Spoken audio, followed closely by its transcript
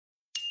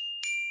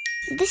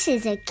This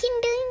is a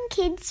Kinderling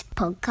Kids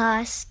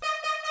podcast.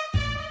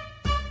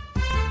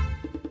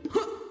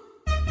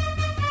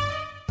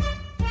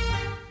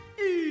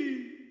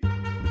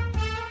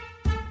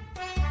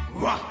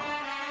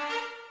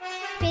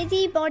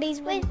 Busy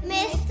Bodies with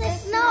Mr.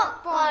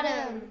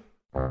 Snotbottom.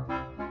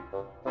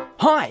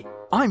 Hi,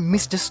 I'm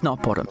Mr.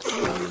 Snotbottom.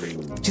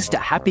 Just a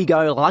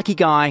happy-go-lucky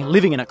guy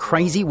living in a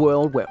crazy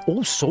world where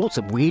all sorts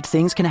of weird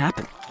things can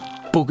happen.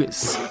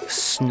 Boogers,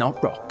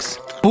 snot rocks,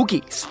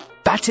 boogies,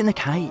 bats in the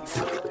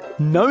cave,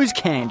 nose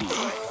candy.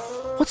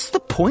 What's the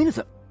point of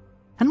them?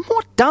 And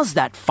what does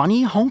that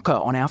funny honker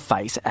on our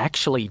face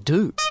actually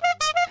do?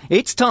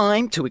 It's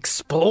time to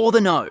explore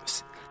the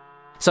nose.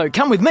 So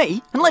come with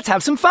me and let's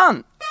have some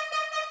fun.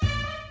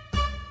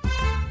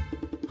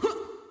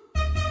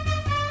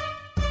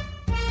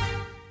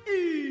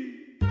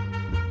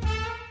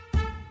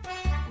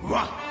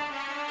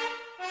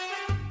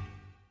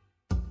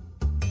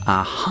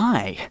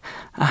 Hi.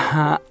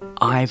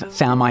 I've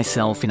found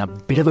myself in a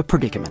bit of a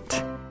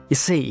predicament. You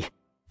see,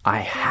 I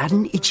had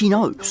an itchy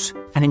nose,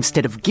 and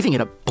instead of giving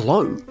it a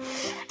blow,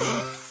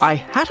 I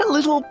had a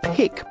little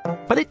pick,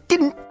 but it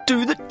didn't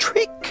do the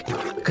trick.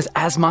 Because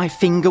as my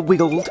finger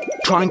wiggled,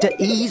 trying to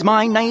ease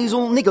my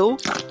nasal niggle,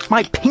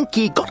 my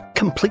pinky got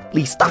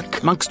completely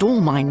stuck amongst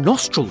all my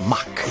nostril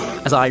muck.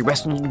 As I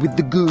wrestled with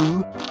the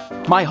goo,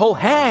 my whole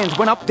hand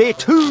went up there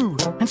too,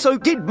 and so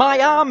did my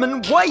arm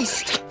and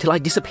waist, till I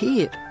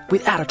disappeared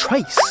without a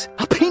trace.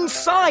 Up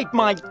inside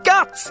my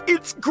guts,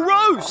 it's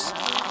gross!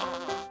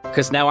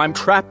 Because now I'm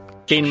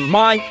trapped in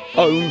my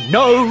own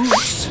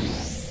nose.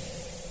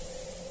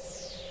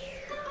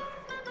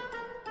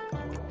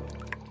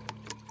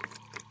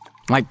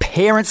 My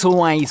parents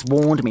always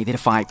warned me that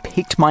if I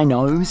picked my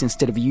nose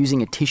instead of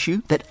using a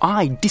tissue, that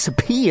I'd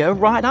disappear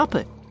right up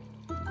it.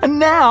 And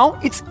now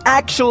it's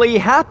actually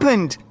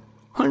happened.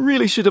 I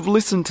really should have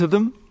listened to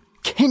them.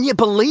 Can you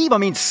believe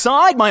I'm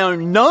inside my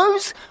own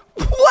nose?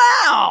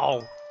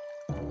 Wow!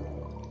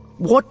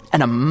 What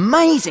an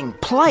amazing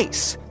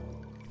place.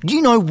 Do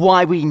you know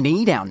why we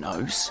need our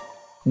nose?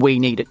 We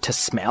need it to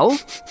smell,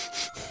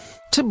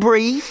 to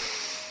breathe,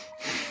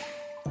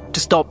 to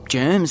stop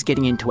germs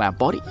getting into our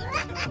body,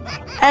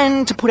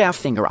 and to put our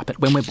finger up it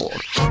when we're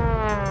bored.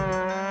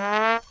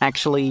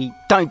 Actually,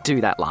 don't do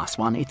that last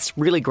one. It's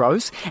really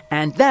gross,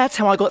 and that's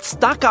how I got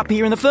stuck up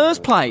here in the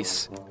first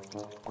place.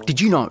 Did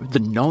you know the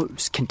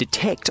nose can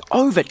detect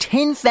over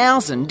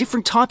 10,000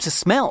 different types of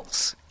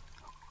smells?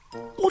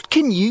 What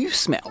can you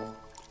smell?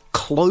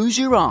 Close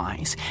your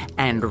eyes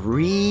and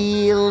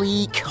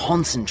really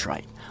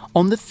concentrate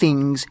on the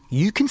things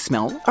you can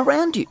smell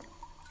around you.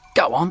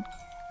 Go on,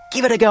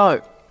 give it a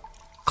go.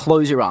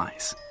 Close your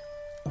eyes.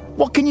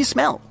 What can you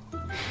smell?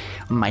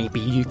 Maybe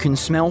you can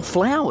smell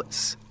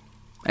flowers,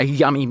 a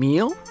yummy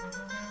meal,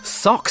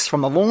 socks from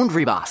the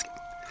laundry basket,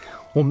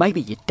 or maybe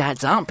your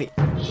dad's armpit.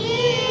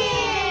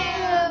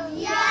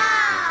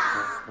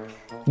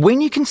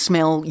 When you can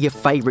smell your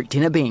favourite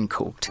dinner being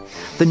cooked,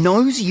 the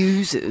nose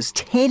uses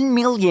 10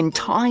 million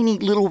tiny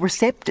little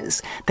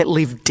receptors that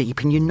live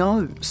deep in your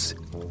nose.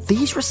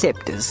 These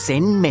receptors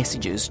send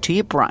messages to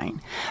your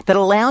brain that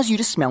allows you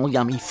to smell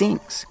yummy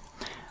things.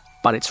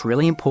 But it's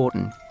really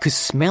important because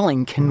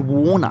smelling can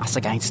warn us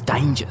against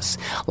dangers,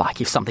 like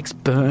if something's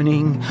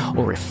burning,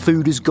 or if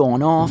food has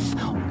gone off,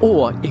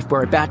 or if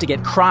we're about to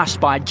get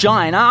crushed by a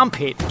giant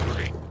armpit.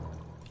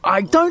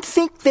 I don't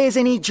think there's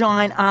any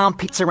giant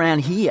armpits around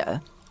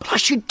here, but I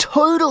should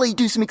totally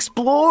do some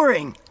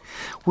exploring.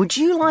 Would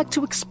you like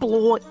to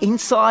explore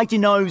inside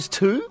your nose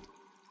too?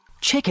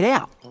 Check it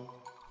out.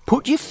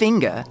 Put your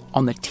finger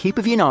on the tip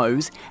of your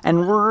nose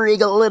and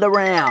wriggle it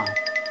around.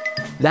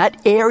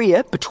 That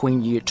area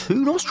between your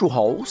two nostril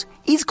holes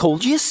is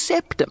called your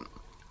septum.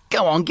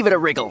 Go on, give it a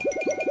wriggle.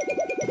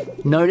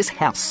 Notice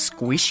how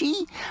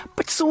squishy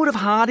but sort of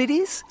hard it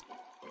is?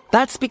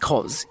 That's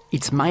because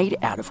it's made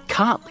out of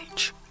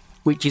cartilage,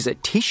 which is a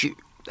tissue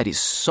that is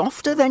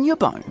softer than your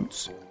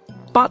bones,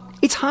 but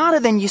it's harder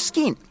than your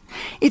skin.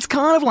 It's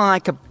kind of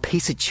like a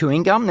piece of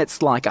chewing gum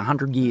that's like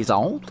 100 years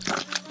old.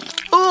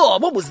 Oh,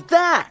 what was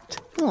that?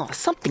 Oh,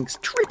 something's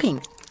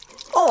dripping.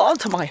 Oh,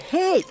 onto my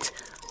head.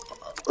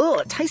 Oh,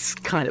 it tastes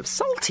kind of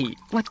salty,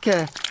 like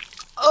a...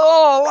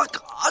 Oh,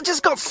 look, I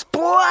just got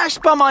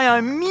splashed by my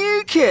own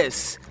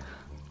mucus.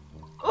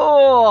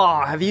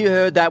 Oh, have you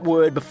heard that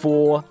word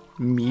before?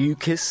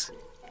 Mucus?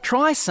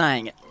 Try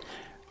saying it.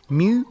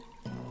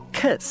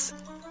 Mucus.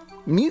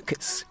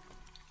 Mucus.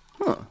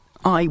 Huh.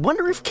 I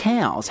wonder if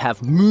cows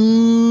have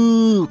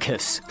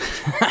mucus.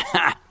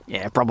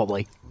 Yeah,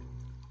 probably.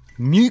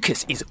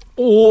 Mucus is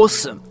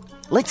awesome.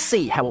 Let's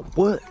see how it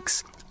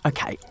works.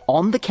 Okay,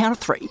 on the count of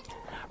 3,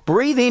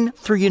 breathe in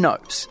through your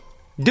nose.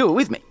 Do it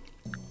with me.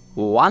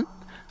 1,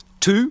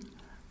 2,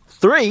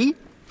 3.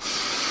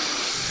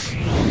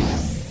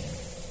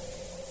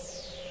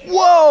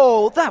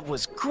 Whoa, that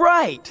was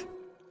great.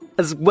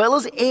 As well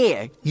as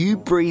air, you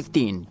breathed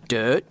in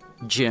dirt,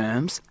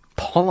 germs,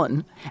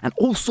 pollen, and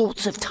all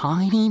sorts of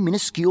tiny,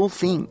 minuscule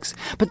things.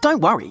 But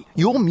don't worry,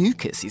 your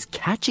mucus is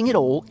catching it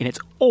all in its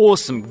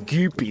awesome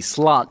goopy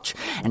sludge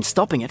and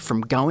stopping it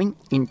from going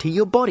into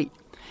your body.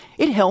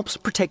 It helps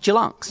protect your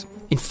lungs.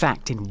 In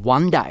fact, in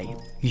one day,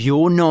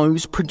 your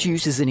nose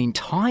produces an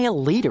entire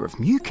litre of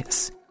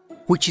mucus,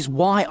 which is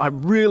why I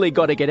really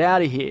got to get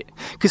out of here.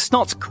 Because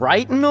snot's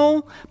great and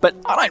all, but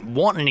I don't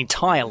want an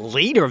entire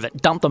litre of it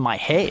dumped on my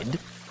head.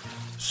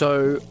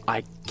 So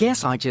I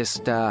guess I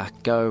just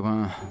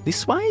go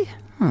this way?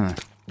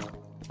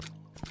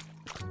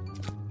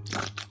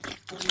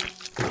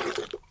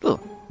 Oh,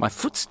 my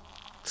foot's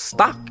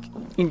stuck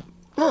in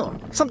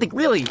something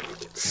really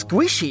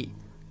squishy.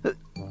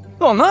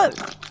 Oh no!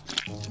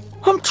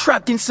 I'm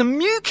trapped in some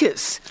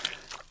mucus.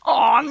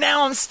 Oh,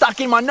 now I'm stuck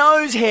in my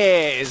nose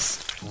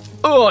hairs.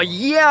 Oh,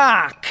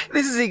 yuck!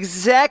 This is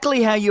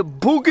exactly how your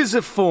boogers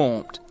are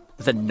formed.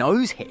 The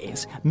nose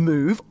hairs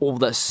move all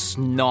the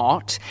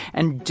snot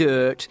and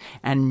dirt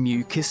and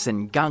mucus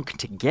and gunk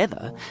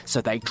together,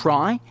 so they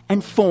try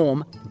and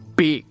form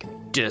big,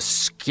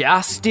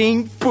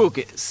 disgusting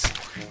boogers.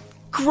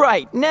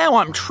 Great, now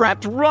I'm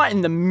trapped right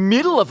in the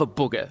middle of a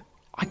booger.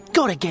 I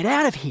gotta get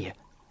out of here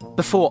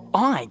before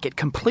I get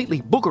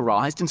completely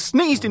boogerized and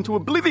sneezed into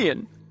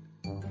oblivion.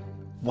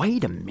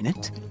 Wait a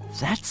minute,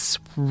 that's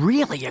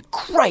really a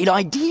great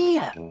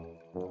idea.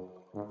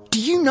 Do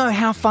you know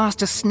how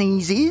fast a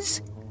sneeze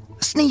is?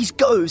 A sneeze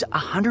goes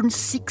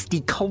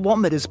 160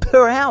 kilometres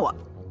per hour.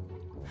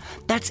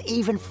 That's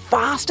even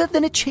faster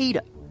than a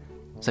cheetah.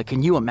 So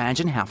can you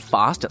imagine how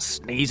fast a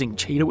sneezing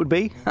cheetah would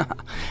be?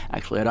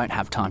 Actually, I don't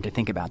have time to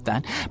think about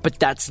that. But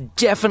that's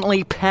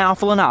definitely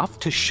powerful enough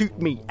to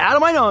shoot me out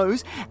of my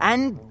nose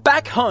and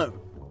back home.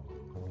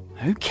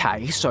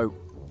 Okay, so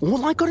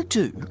all I got to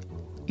do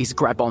is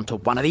grab onto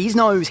one of these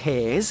nose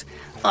hairs.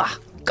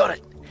 Got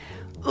it.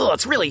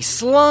 It's really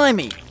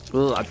slimy.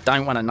 I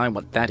don't want to know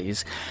what that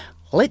is.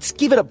 Let's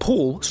give it a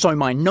pull so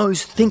my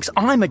nose thinks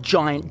I'm a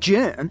giant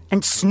germ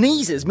and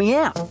sneezes me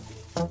out.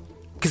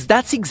 Because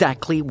that's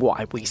exactly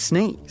why we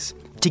sneeze,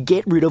 to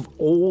get rid of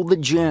all the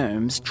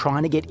germs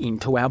trying to get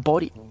into our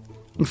body.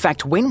 In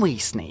fact, when we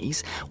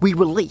sneeze, we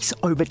release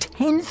over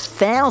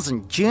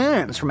 10,000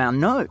 germs from our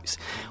nose,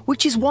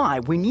 which is why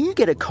when you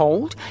get a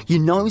cold,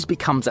 your nose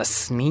becomes a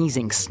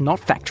sneezing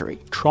snot factory,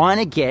 trying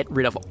to get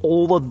rid of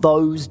all of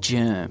those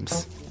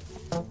germs.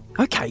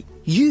 Okay,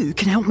 you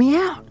can help me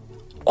out.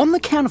 On the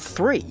count of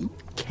 3,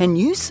 can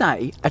you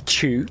say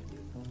achoo?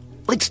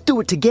 Let's do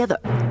it together.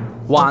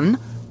 1,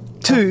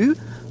 2,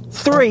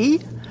 3.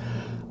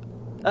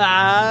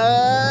 Achoo!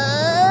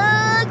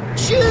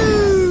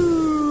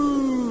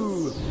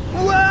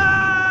 Whoa!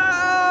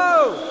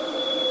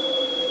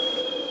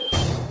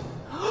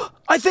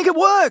 I think it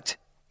worked!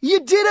 You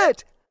did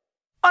it!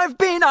 I've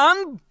been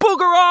unboogerized!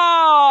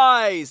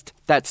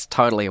 That's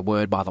totally a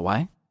word, by the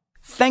way.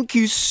 Thank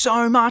you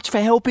so much for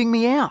helping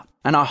me out,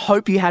 and I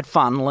hope you had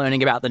fun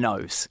learning about the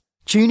nose.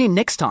 Tune in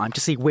next time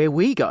to see where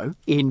we go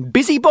in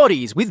Busy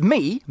Bodies with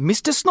me,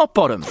 Mr.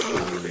 Snotbottom.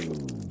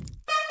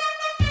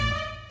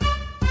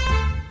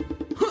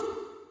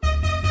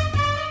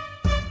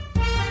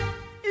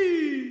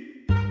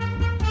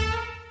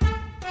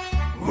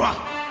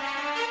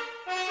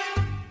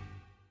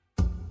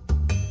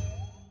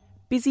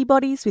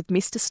 Busybodies with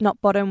Mr.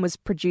 Snotbottom was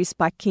produced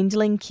by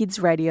Kindling Kids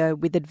Radio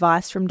with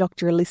advice from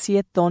Dr.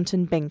 Alicia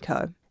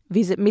Thornton-Benko.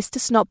 Visit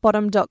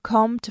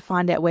mrsnotbottom.com to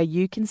find out where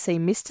you can see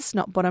Mr.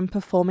 Snotbottom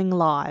performing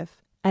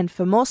live. And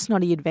for more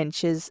snotty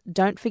adventures,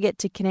 don't forget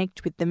to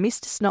connect with the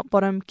Mr.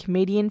 Snotbottom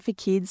Comedian for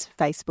Kids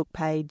Facebook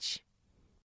page.